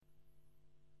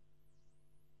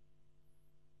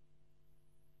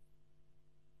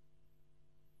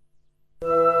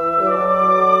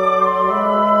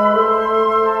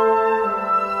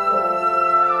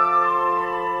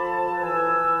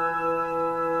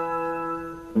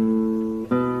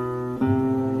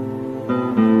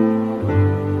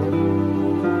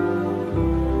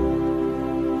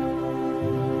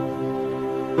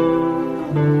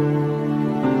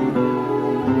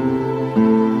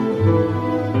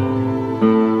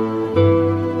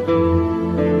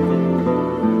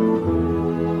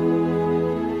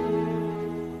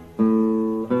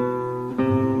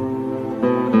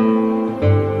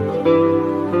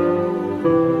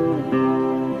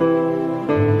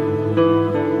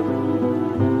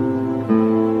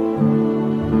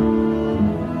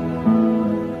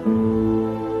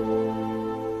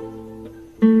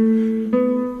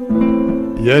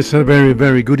Yes, a very,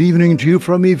 very good evening to you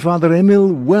from me, Fr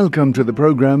Emil. Welcome to the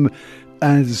program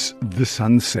As the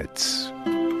Sun Sets.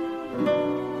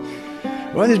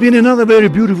 Well, it's been another very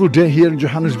beautiful day here in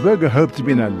Johannesburg. I hope it's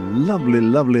been a lovely,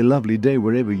 lovely, lovely day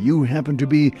wherever you happen to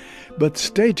be. But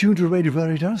stay tuned to Radio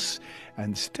Veritas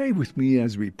and stay with me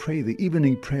as we pray the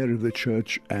evening prayer of the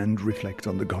church and reflect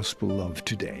on the gospel of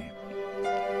today.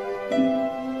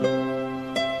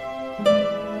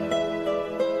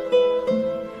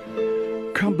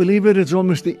 Can't believe it, it's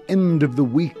almost the end of the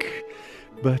week,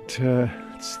 but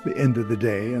it's the end of the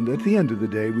day, and at the end of the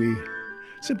day we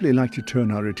simply like to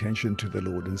turn our attention to the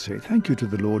Lord and say thank you to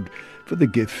the Lord for the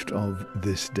gift of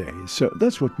this day. So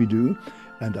that's what we do,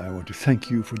 and I want to thank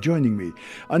you for joining me.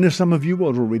 I know some of you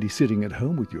are already sitting at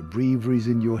home with your breviaries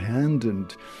in your hand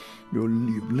and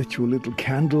you've lit your little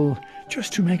candle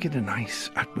just to make it a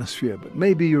nice atmosphere, but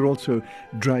maybe you're also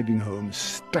driving home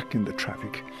stuck in the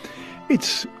traffic.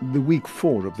 It's the week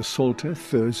 4 of the Psalter,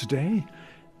 Thursday,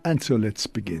 and so let's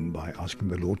begin by asking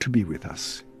the Lord to be with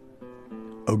us.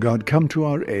 O God, come to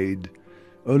our aid.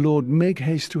 O Lord, make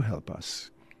haste to help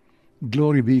us.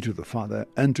 Glory be to the Father,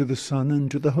 and to the Son, and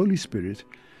to the Holy Spirit,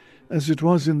 as it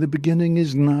was in the beginning,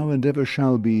 is now, and ever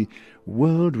shall be,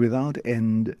 world without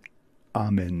end.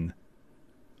 Amen.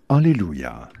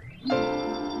 Alleluia.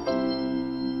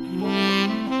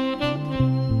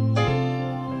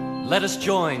 Let us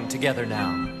join together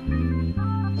now,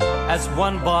 as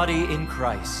one body in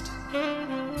Christ,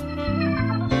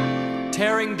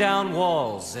 tearing down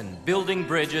walls and building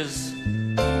bridges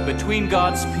between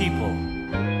God's people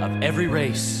of every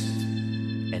race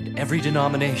and every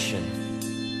denomination.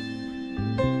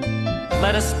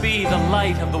 Let us be the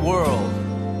light of the world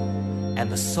and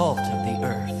the salt of the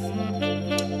earth.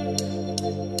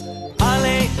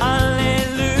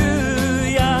 Alleluia,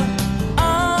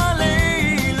 alleluia,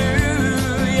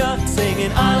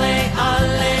 singing alleluia,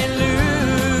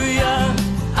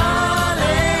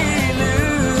 alleluia.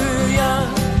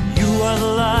 You are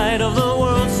the light of the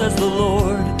world, says the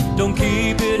Lord. Don't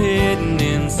keep it hidden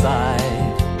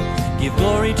inside. Give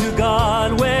glory to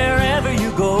God wherever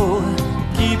you go.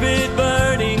 Keep it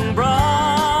burning bright.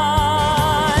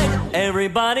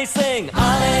 Everybody sing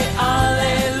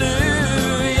alleluia,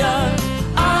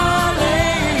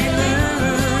 alleluia,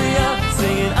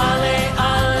 singing alleluia,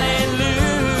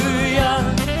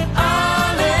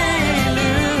 alleluia.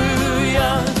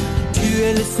 Tu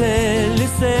es le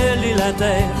ciel et la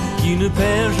terre qui ne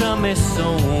perd jamais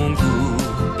son goût.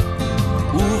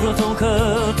 Ouvre ton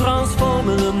cœur,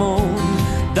 transforme le monde,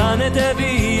 donne ta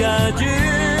vie à Dieu.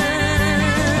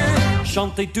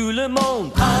 Chantez tout le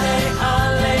monde,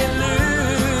 alléluia,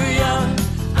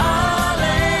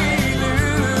 alléluia,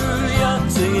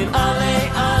 singing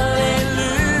alléluia,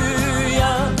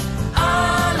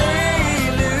 alléluia.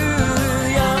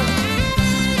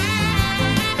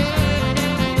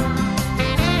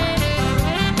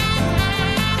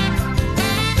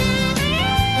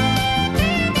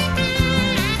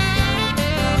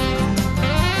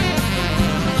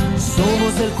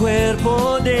 Somos el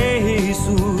cuerpo de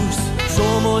Jesús.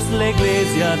 Somos la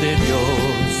iglesia de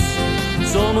Dios,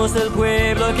 somos el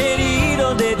pueblo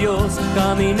querido de Dios,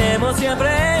 caminemos siempre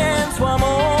en su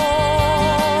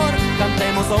amor,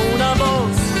 cantemos a una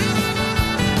voz.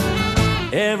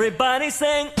 Everybody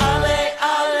sing alleluia,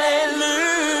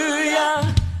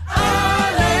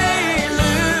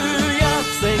 alleluia,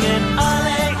 singing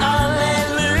alleluia,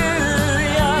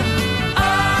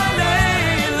 alleluia,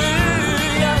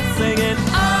 singing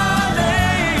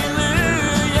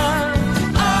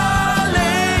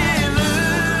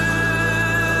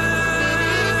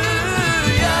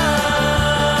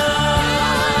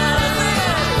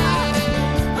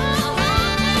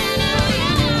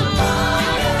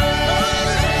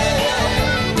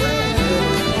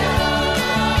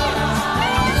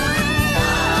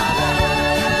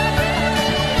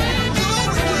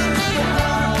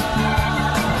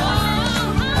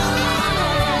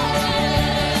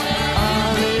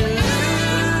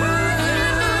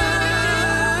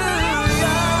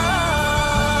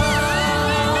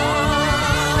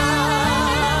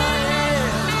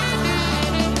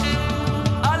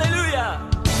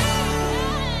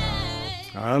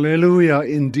Hallelujah,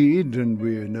 indeed, and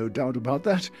we're no doubt about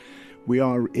that. We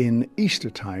are in Easter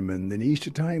time, and in Easter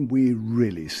time we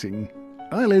really sing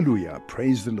Hallelujah,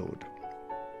 praise the Lord.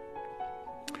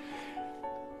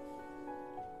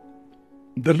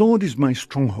 The Lord is my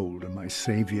stronghold and my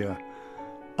Saviour.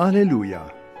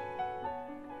 Hallelujah.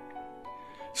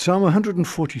 Psalm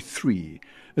 143,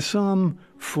 a psalm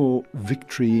for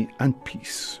victory and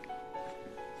peace.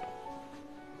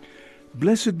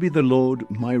 Blessed be the Lord,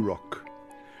 my rock,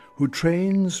 who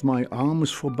trains my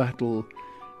arms for battle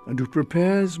and who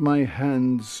prepares my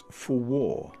hands for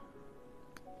war.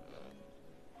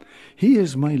 He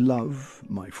is my love,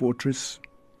 my fortress.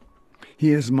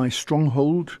 He is my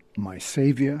stronghold, my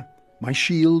Saviour, my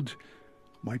shield,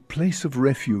 my place of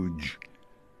refuge.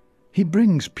 He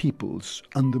brings peoples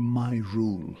under my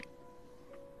rule.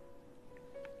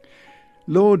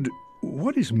 Lord,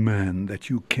 what is man that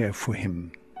you care for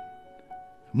him?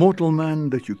 Mortal man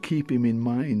that you keep him in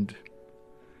mind?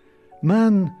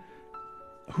 Man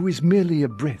who is merely a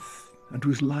breath and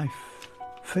whose life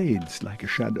fades like a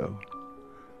shadow.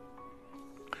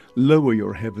 Lower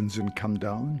your heavens and come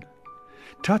down.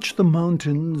 Touch the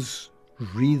mountains,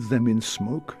 wreathe them in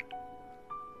smoke.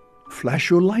 Flash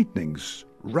your lightnings,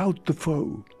 rout the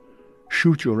foe.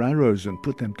 Shoot your arrows and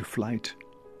put them to flight.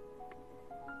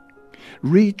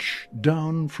 Reach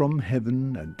down from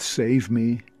heaven and save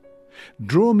me.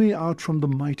 Draw me out from the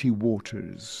mighty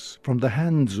waters, from the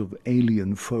hands of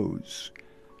alien foes,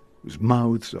 whose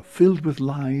mouths are filled with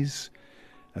lies,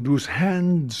 and whose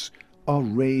hands are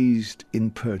raised in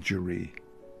perjury.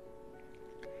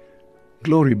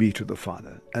 Glory be to the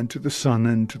Father, and to the Son,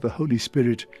 and to the Holy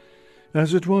Spirit,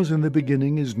 as it was in the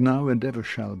beginning, is now, and ever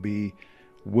shall be,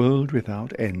 world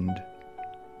without end.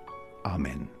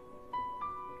 Amen.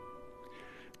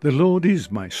 The Lord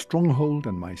is my stronghold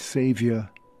and my Saviour.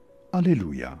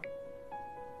 Alleluia.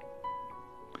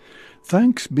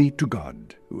 Thanks be to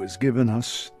God, who has given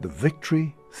us the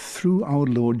victory through our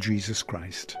Lord Jesus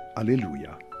Christ.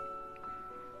 Alleluia.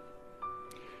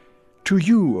 To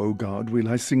you, O God, will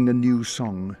I sing a new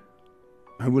song.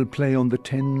 I will play on the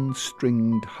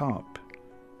 10-stringed harp.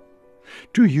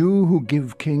 To you who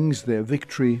give kings their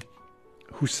victory,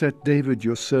 who set David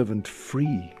your servant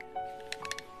free.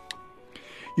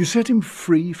 You set him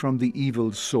free from the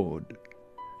evil sword.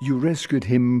 You rescued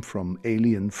him from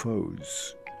alien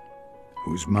foes,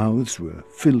 whose mouths were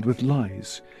filled with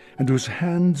lies, and whose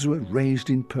hands were raised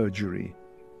in perjury.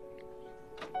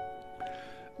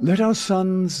 Let our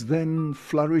sons then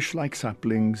flourish like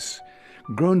saplings,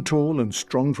 grown tall and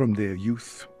strong from their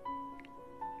youth.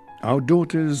 Our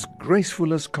daughters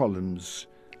graceful as columns,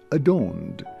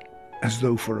 adorned as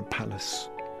though for a palace.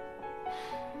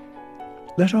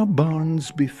 Let our barns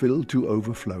be filled to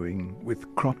overflowing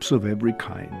with crops of every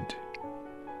kind.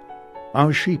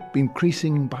 Our sheep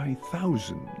increasing by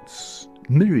thousands,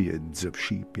 myriads of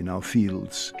sheep in our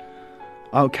fields.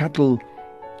 Our cattle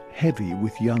heavy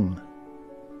with young.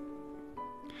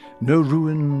 No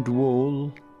ruined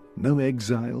wall, no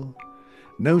exile,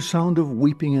 no sound of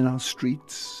weeping in our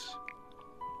streets.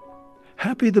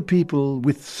 Happy the people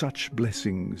with such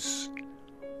blessings.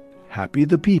 Happy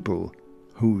the people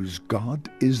whose God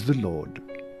is the Lord.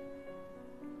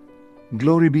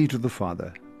 Glory be to the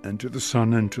Father, and to the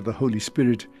Son, and to the Holy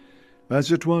Spirit,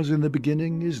 as it was in the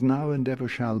beginning, is now, and ever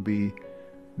shall be,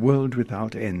 world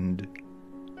without end.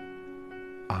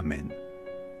 Amen.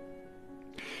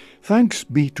 Thanks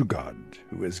be to God,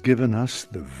 who has given us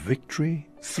the victory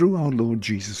through our Lord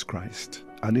Jesus Christ.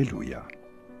 Alleluia.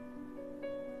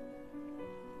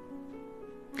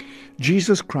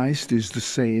 Jesus Christ is the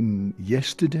same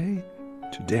yesterday,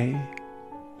 today,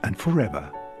 and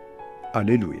forever.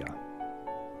 Alleluia.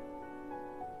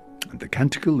 And the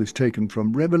canticle is taken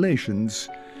from Revelations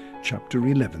chapter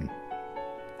 11.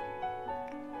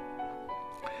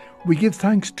 We give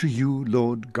thanks to you,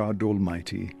 Lord God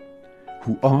Almighty,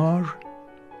 who are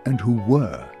and who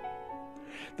were,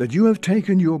 that you have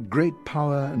taken your great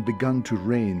power and begun to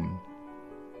reign.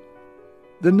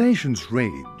 The nations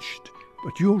raged,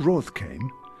 but your wrath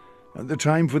came, and the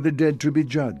time for the dead to be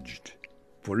judged,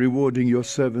 for rewarding your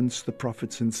servants, the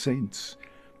prophets and saints,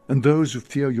 and those who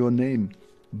fear your name,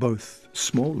 both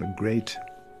small and great.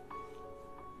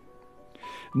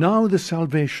 Now the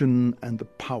salvation and the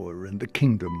power and the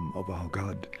kingdom of our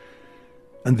God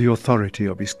and the authority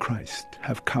of his Christ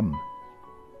have come.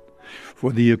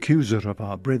 For the accuser of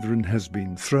our brethren has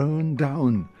been thrown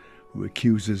down, who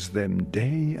accuses them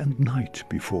day and night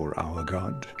before our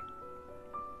God.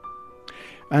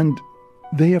 And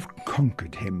they have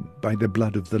conquered him by the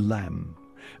blood of the Lamb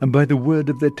and by the word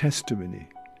of their testimony,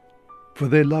 for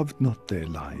they loved not their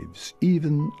lives,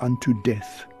 even unto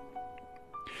death.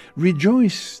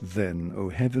 Rejoice then, O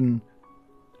heaven,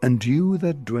 and you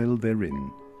that dwell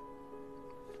therein.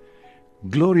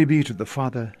 Glory be to the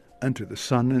Father, and to the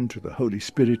Son, and to the Holy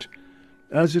Spirit,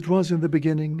 as it was in the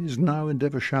beginning, is now, and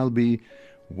ever shall be,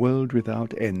 world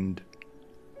without end.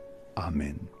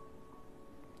 Amen.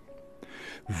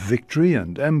 Victory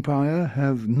and empire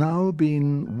have now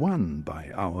been won by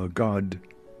our God.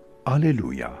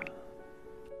 Alleluia.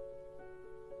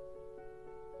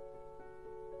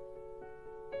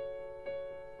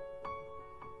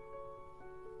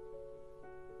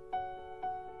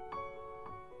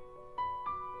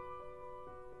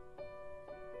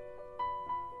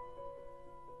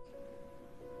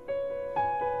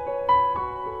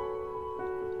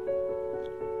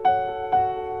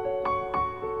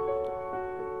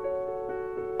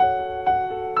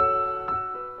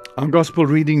 Our Gospel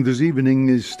reading this evening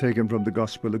is taken from the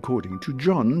Gospel according to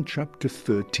John, chapter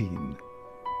 13.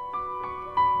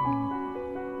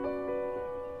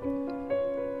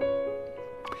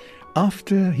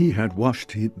 After he had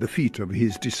washed the feet of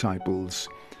his disciples,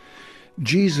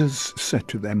 Jesus said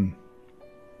to them,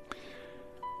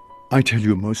 "I tell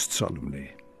you most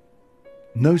solemnly,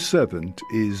 no servant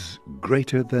is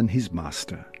greater than his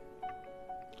master.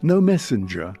 No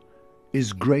messenger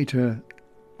is greater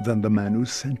than the man who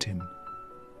sent him.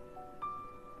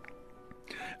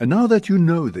 And now that you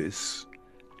know this,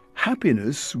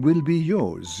 happiness will be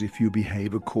yours if you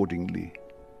behave accordingly.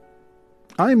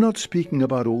 I am not speaking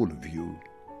about all of you.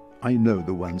 I know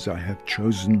the ones I have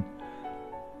chosen.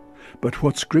 But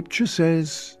what Scripture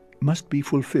says must be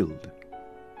fulfilled.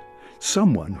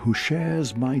 Someone who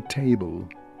shares my table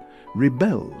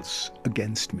rebels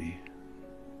against me.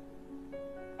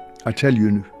 I tell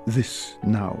you this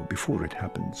now before it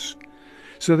happens,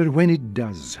 so that when it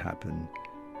does happen,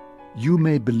 you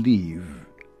may believe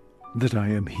that I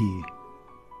am He.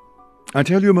 I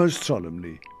tell you most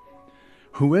solemnly,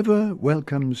 whoever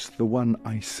welcomes the one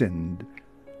I send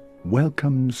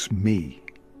welcomes me,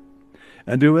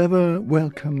 and whoever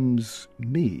welcomes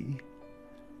me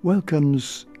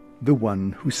welcomes the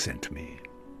one who sent me."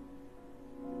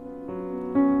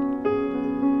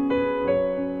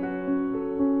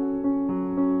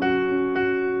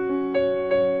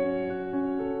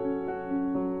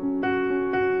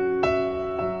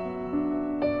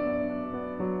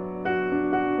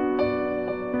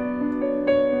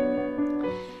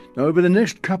 Now, over the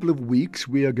next couple of weeks,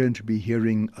 we are going to be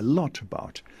hearing a lot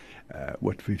about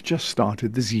what we've just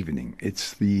started this evening.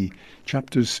 It's the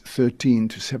chapters 13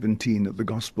 to 17 of the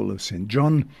Gospel of St.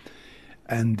 John,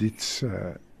 and it's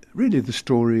really the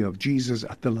story of Jesus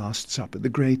at the Last Supper, the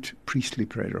great priestly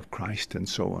prayer of Christ and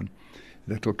so on.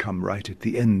 That will come right at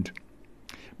the end.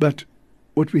 But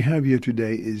what we have here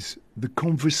today is the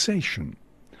conversation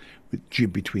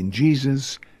between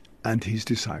Jesus and his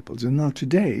disciples. And now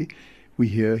today, we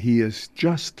hear he has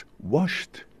just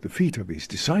washed the feet of his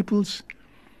disciples,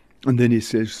 and then he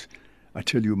says, "I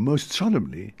tell you most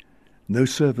solemnly, no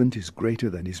servant is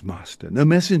greater than his master, no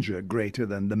messenger greater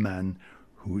than the man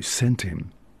who sent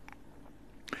him."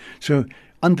 So,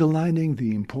 underlining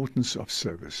the importance of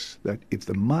service, that if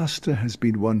the master has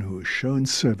been one who has shown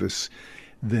service,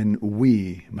 then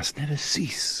we must never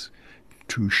cease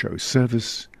to show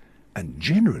service and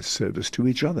generous service to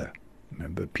each other.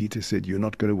 Remember, Peter said, "You're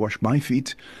not going to wash my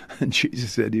feet." And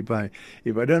Jesus said, if I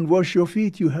don't wash your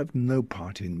feet, you have no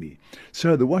part in me.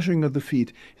 So the washing of the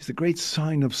feet is the great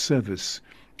sign of service,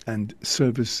 and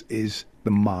service is the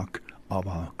mark of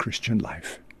our Christian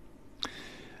life.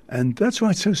 And that's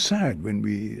why it's so sad when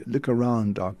we look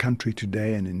around our country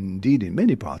today, and indeed in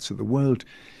many parts of the world,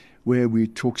 where we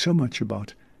talk so much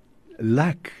about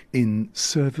lack in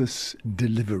service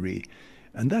delivery.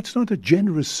 And that's not a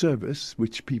generous service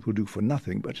which people do for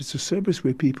nothing, but it's a service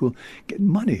where people get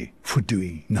money for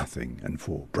doing nothing and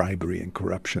for bribery and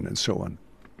corruption and so on.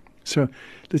 So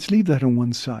let's leave that on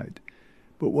one side.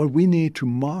 But what we need to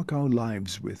mark our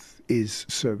lives with is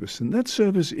service. And that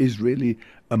service is really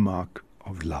a mark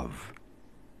of love.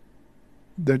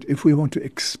 That if we want to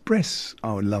express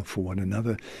our love for one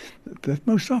another, that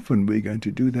most often we're going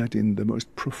to do that in the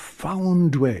most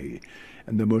profound way.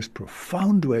 And the most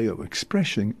profound way of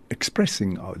expressing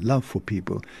our love for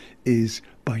people is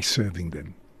by serving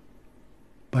them,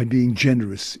 by being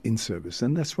generous in service.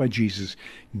 And that's why Jesus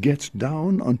gets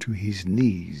down onto his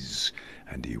knees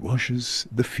and he washes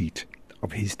the feet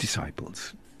of his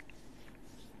disciples.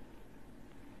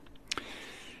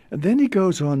 And then he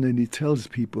goes on and he tells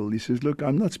people, he says, look,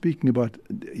 I'm not speaking about,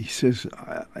 he says,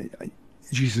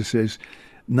 Jesus says,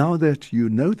 now that you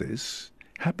know this,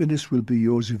 happiness will be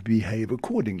yours if you behave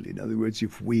accordingly. In other words,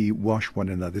 if we wash one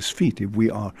another's feet, if we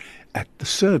are at the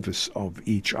service of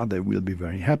each other, we'll be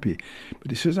very happy. But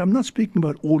he says, I'm not speaking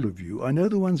about all of you. I know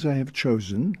the ones I have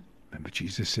chosen. Remember,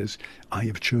 Jesus says, I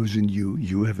have chosen you,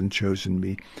 you haven't chosen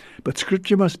me. But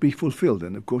Scripture must be fulfilled.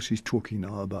 And of course, he's talking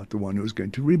now about the one who is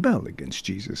going to rebel against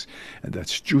Jesus, and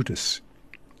that's Judas.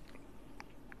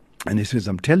 And he says,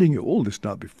 I'm telling you all this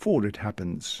now before it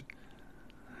happens.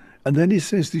 And then he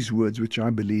says these words, which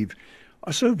I believe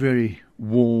are so very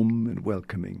warm and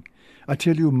welcoming. I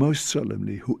tell you most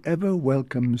solemnly, whoever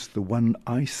welcomes the one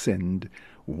I send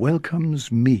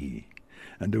welcomes me,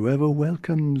 and whoever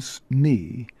welcomes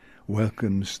me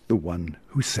welcomes the one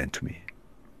who sent me.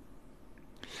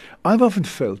 I've often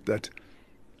felt that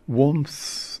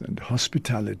warmth and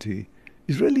hospitality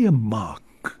is really a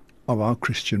mark of our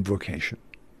Christian vocation.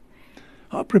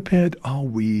 How prepared are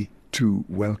we to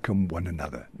welcome one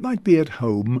another? It might be at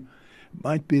home,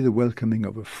 might be the welcoming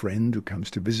of a friend who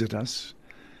comes to visit us.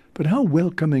 But how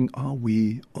welcoming are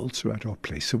we also at our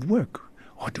place of work?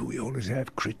 Or do we always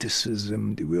have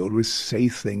criticism? Do we always say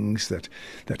things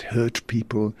that hurt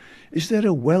people? Is there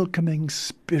a welcoming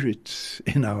spirit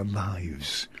in our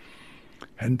lives?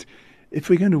 And if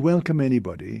we're going to welcome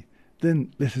anybody,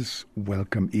 then let us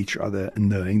welcome each other,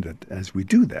 knowing that as we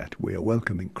do that, we are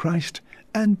welcoming Christ.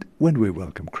 And when we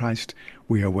welcome Christ,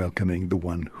 we are welcoming the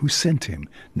one who sent him,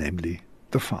 namely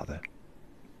the Father.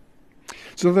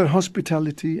 So that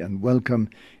hospitality and welcome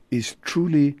is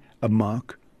truly a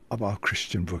mark of our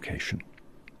Christian vocation.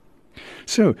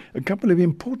 So, a couple of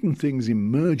important things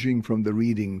emerging from the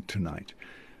reading tonight.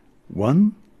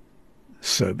 One,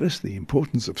 service, the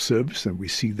importance of service, and we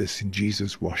see this in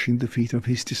Jesus washing the feet of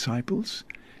his disciples.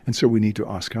 And so we need to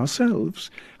ask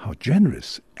ourselves, how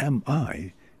generous am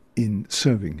I in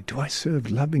serving? Do I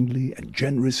serve lovingly and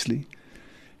generously?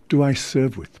 Do I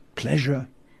serve with pleasure?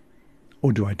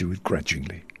 Or do I do it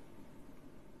grudgingly?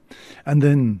 And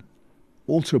then,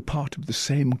 also part of the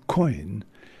same coin,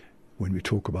 when we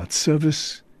talk about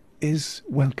service, is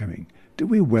welcoming. Do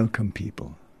we welcome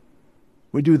people?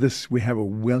 We do this, we have a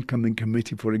welcoming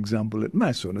committee, for example, at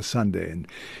Mass on a Sunday, and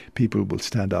people will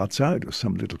stand outside, or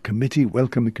some little committee,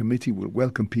 welcoming committee, will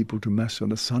welcome people to Mass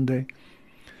on a Sunday.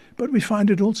 But we find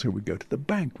it also, we go to the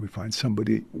bank, we find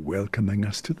somebody welcoming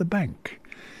us to the bank.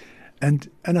 And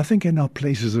I think in our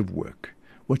places of work,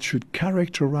 what should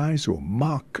characterize or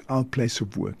mark our place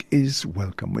of work is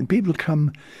welcome. When people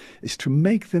come, is to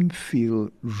make them feel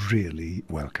really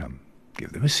welcome.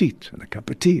 Give them a seat and a cup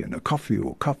of tea and a coffee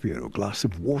or a glass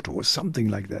of water or something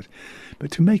like that.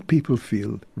 But to make people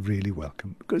feel really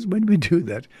welcome. Because when we do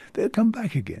that, they'll come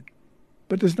back again.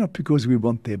 But it's not because we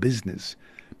want their business,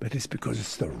 but it's because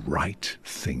it's the right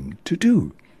thing to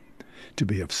do. To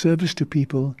be of service to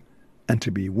people and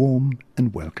to be warm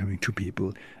and welcoming to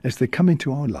people as they come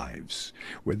into our lives,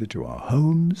 whether to our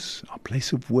homes, our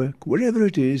place of work, wherever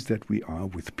it is that we are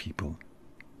with people.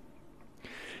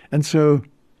 And so,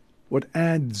 what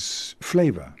adds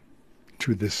flavor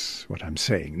to this, what I'm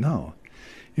saying now,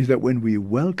 is that when we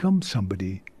welcome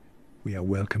somebody, we are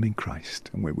welcoming Christ.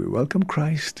 And when we welcome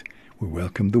Christ, we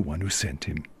welcome the one who sent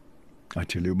him. I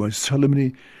tell you most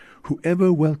solemnly,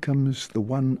 whoever welcomes the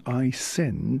one I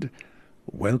send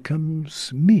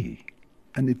welcomes me.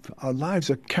 And if our lives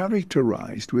are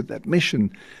characterized with that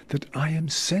mission that I am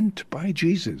sent by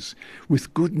Jesus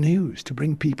with good news to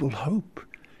bring people hope,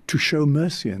 to show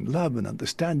mercy and love and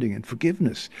understanding and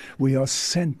forgiveness, we are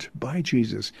sent by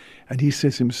Jesus. And he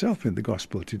says himself in the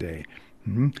gospel today,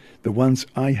 the ones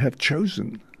I have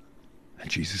chosen. And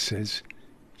Jesus says,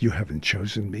 you haven't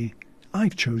chosen me,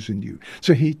 I've chosen you.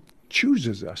 So he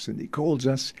chooses us and he calls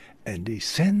us and he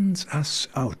sends us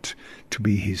out to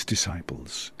be his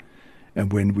disciples.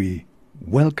 And when we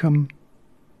welcome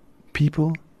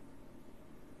people,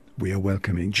 we are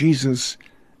welcoming Jesus,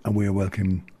 and we are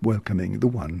welcoming the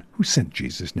one who sent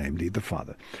Jesus, namely the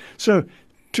Father. So,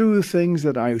 two things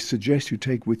that I suggest you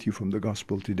take with you from the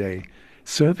gospel today: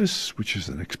 service, which is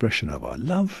an expression of our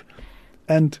love,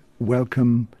 and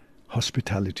welcome,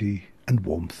 hospitality, and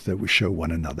warmth that we show one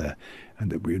another,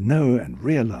 and that we know and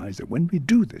realize that when we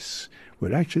do this,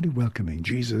 we're actually welcoming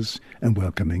Jesus and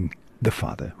welcoming the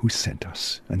Father who sent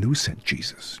us and who sent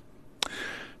Jesus.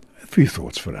 A few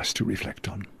thoughts for us to reflect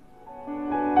on.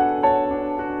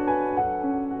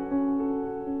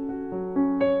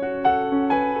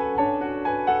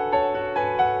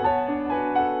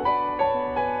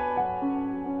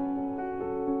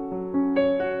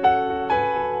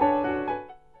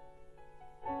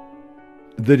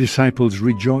 The disciples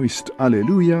rejoiced,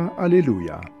 Alleluia,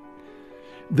 Alleluia.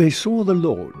 They saw the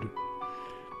Lord.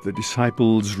 The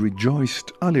disciples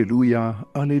rejoiced, Alleluia,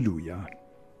 Alleluia.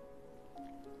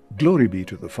 Glory be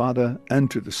to the Father, and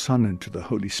to the Son, and to the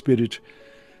Holy Spirit.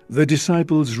 The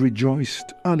disciples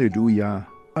rejoiced, Alleluia,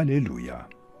 Alleluia.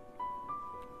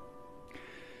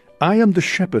 I am the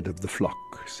shepherd of the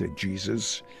flock, said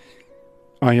Jesus.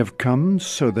 I have come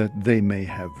so that they may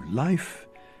have life,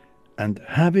 and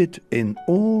have it in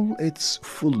all its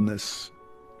fullness.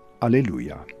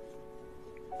 Alleluia.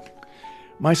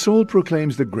 My soul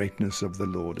proclaims the greatness of the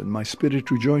Lord, and my spirit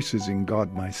rejoices in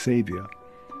God my Saviour.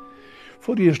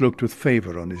 For he has looked with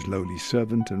favour on his lowly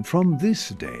servant, and from this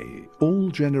day all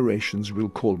generations will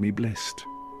call me blessed.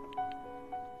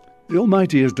 The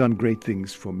Almighty has done great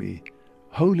things for me.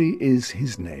 Holy is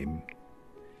his name.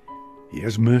 He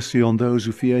has mercy on those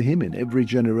who fear him in every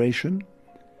generation.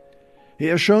 He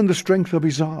has shown the strength of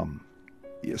his arm.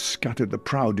 He has scattered the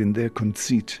proud in their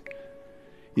conceit.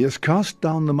 He has cast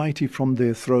down the mighty from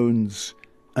their thrones,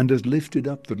 and has lifted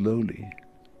up the lowly.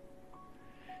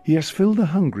 He has filled the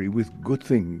hungry with good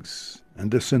things,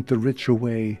 and has sent the rich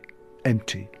away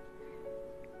empty.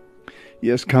 He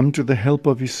has come to the help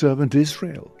of his servant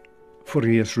Israel, for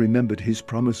he has remembered his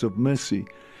promise of mercy,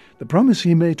 the promise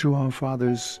he made to our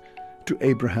fathers, to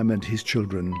Abraham and his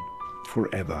children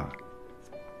forever.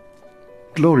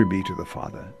 Glory be to the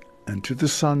Father, and to the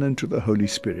Son, and to the Holy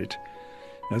Spirit,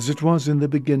 as it was in the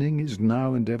beginning, is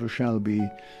now, and ever shall be,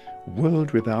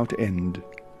 world without end.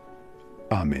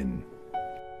 Amen.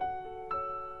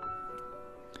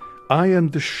 I am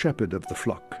the shepherd of the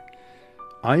flock.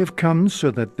 I have come so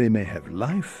that they may have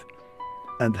life,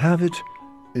 and have it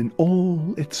in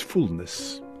all its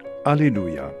fullness.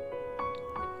 Alleluia.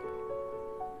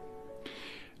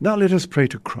 Now let us pray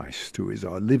to Christ, who is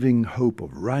our living hope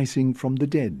of rising from the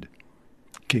dead.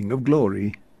 King of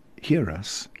glory, hear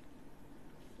us.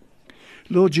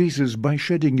 Lord Jesus, by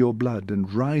shedding your blood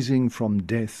and rising from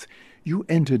death, you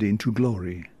entered into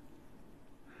glory.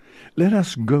 Let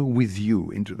us go with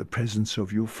you into the presence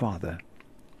of your Father.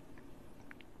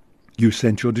 You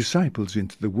sent your disciples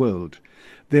into the world,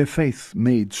 their faith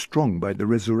made strong by the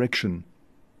resurrection.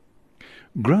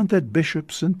 Grant that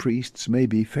bishops and priests may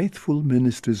be faithful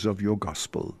ministers of your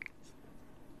gospel.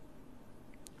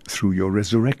 Through your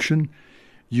resurrection,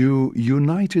 you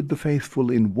united the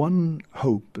faithful in one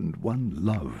hope and one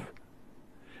love.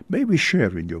 May we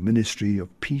share in your ministry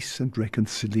of peace and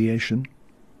reconciliation.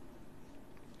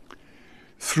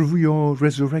 Through your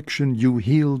resurrection, you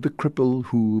healed the cripple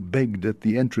who begged at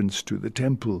the entrance to the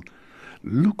temple.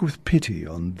 Look with pity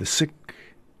on the sick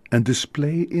and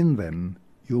display in them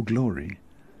your glory.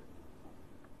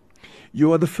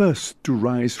 You are the first to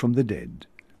rise from the dead,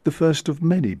 the first of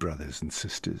many brothers and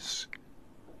sisters.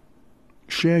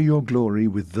 Share your glory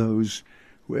with those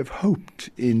who have hoped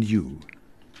in you.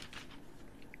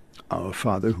 Our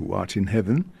Father, who art in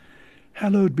heaven,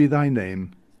 hallowed be thy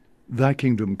name. Thy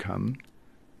kingdom come,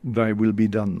 thy will be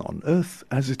done on earth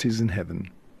as it is in heaven.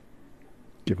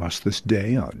 Give us this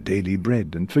day our daily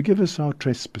bread, and forgive us our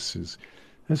trespasses,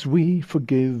 as we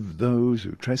forgive those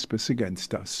who trespass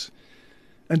against us.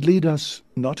 And lead us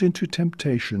not into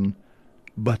temptation,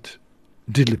 but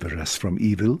deliver us from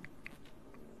evil.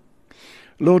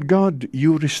 Lord God,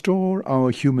 you restore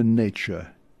our human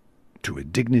nature to a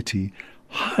dignity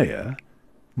higher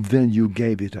than you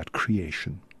gave it at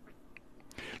creation.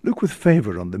 Look with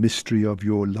favor on the mystery of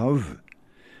your love,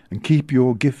 and keep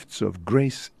your gifts of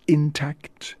grace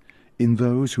intact in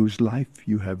those whose life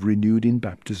you have renewed in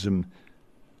baptism,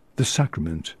 the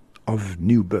sacrament of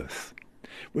new birth.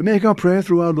 We make our prayer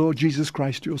through our Lord Jesus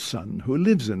Christ, your Son, who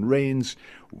lives and reigns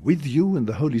with you and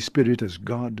the Holy Spirit as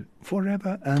God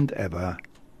forever and ever.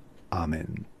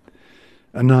 Amen.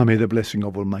 And now may the blessing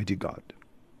of Almighty God,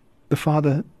 the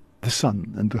Father, the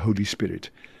Son, and the Holy Spirit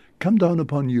come down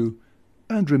upon you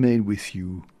and remain with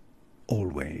you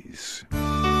always.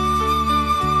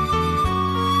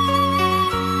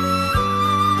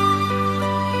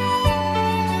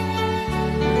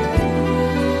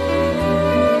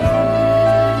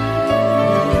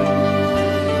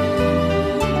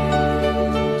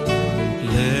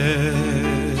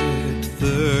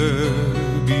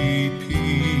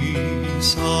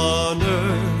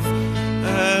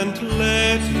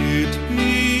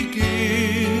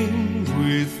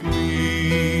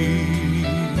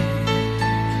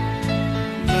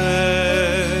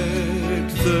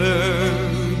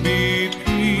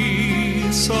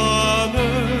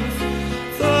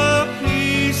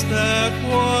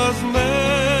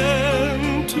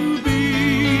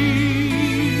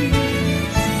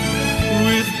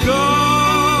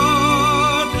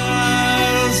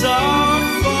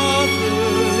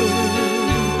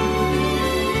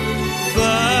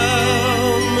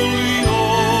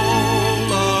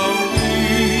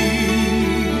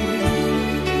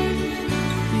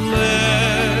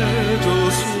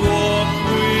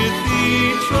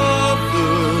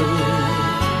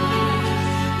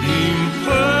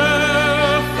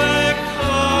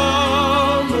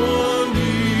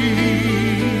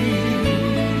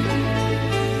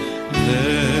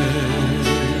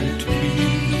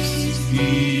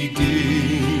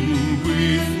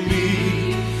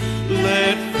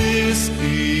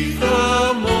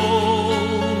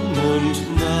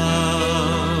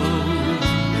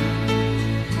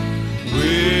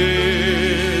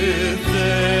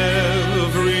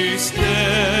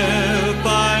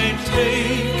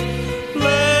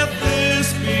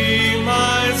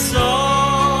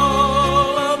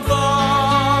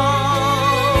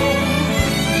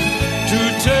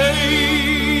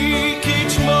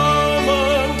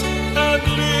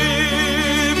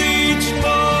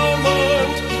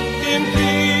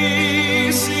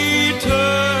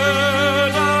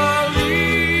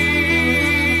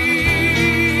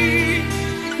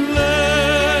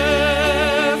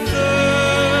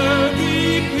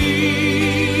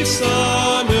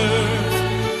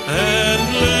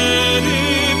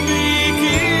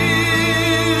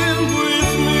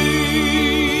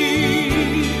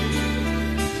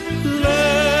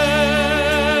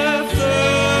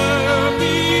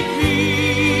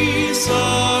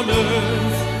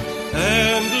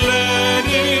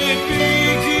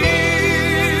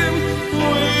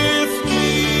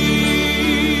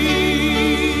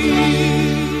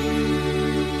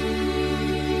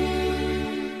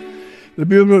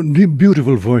 The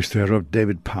beautiful voice there of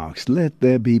David Parks. Let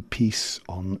there be peace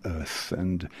on earth,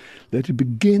 and let it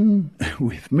begin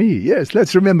with me. Yes,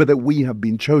 let's remember that we have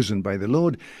been chosen by the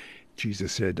Lord.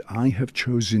 Jesus said, I have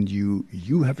chosen you,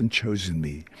 you haven't chosen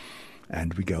me.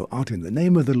 And we go out in the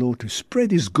name of the Lord to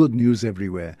spread his good news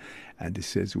everywhere. And it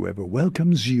says, whoever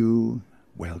welcomes you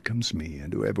welcomes me,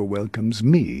 and whoever welcomes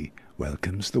me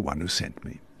welcomes the one who sent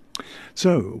me.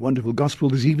 So, wonderful gospel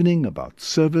this evening about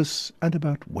service and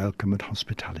about welcome and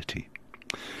hospitality.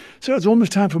 So it's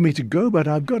almost time for me to go, but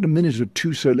I've got a minute or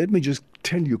two, so let me just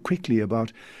tell you quickly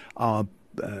about our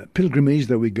pilgrimage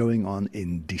that we're going on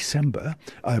in September,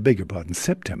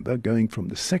 going from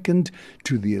the 2nd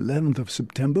to the 11th of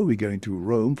September. We're going to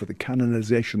Rome for the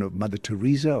canonization of Mother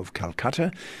Teresa of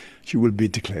Calcutta. She will be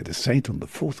declared a saint on the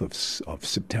 4th of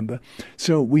September.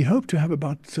 So we hope to have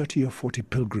about 30 or 40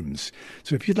 pilgrims.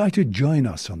 So if you'd like to join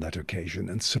us on that occasion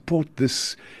and support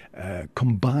this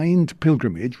combined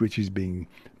pilgrimage, which is being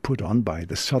put on by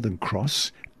the Southern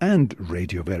Cross and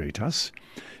Radio Veritas,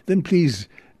 then please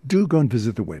do go and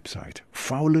visit the website,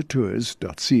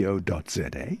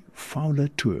 fowlertours.co.za,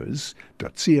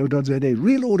 fowlertours.co.za.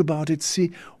 Read all about it,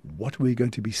 see what we're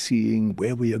going to be seeing,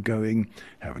 where we are going,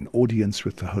 have an audience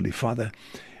with the Holy Father.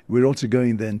 We're also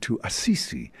going then to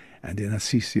Assisi, and in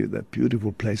Assisi, that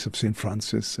beautiful place of St.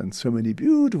 Francis, and so many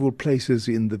beautiful places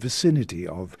in the vicinity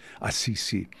of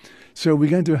Assisi. So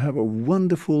we're going to have a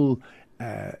wonderful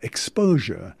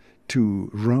exposure to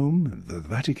Rome, the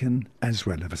Vatican, as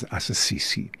well as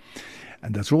Assisi.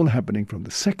 And that's all happening from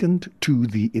the 2nd to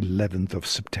the 11th of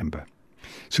September.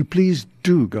 So please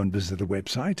do go and visit the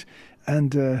website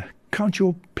and count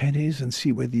your pennies and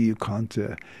see whether you can't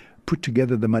put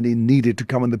together the money needed to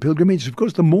come on the pilgrimage. Of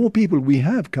course, the more people we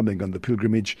have coming on the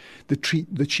pilgrimage, the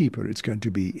cheaper it's going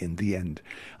to be in the end.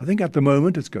 I think at the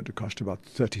moment it's going to cost about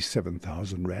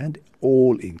 37,000 Rand,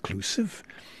 all inclusive.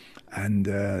 And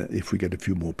if we get a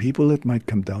few more people, it might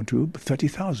come down to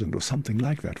 30,000 or something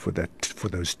like that for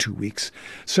those 2 weeks.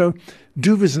 So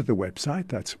do visit the website.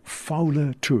 That's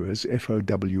Fowler Tours,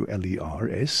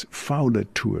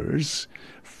 Fowlers,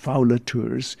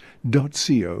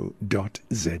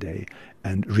 fowlertours.co.za,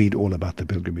 and read all about the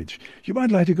pilgrimage. You might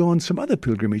like to go on some other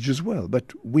pilgrimage as well,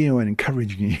 but we are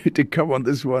encouraging you to come on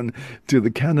this one to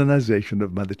the canonization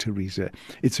of Mother Teresa.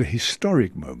 It's a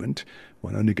historic moment.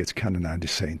 One only gets canonized a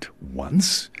saint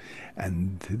once,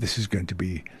 and this is going to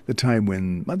be the time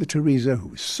when Mother Teresa,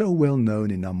 who is so well known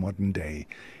in our modern day,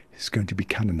 is going to be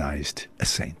canonized a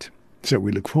saint. So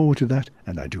we look forward to that,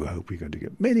 and I do hope we're going to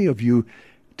get many of you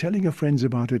telling your friends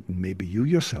about it, and maybe you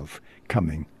yourself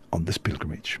coming on this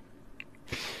pilgrimage.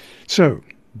 So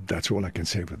that's all I can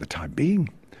say for the time being.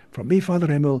 From me, Fr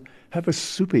Emil, have a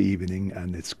super evening,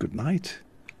 and it's good night,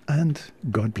 and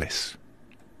God bless.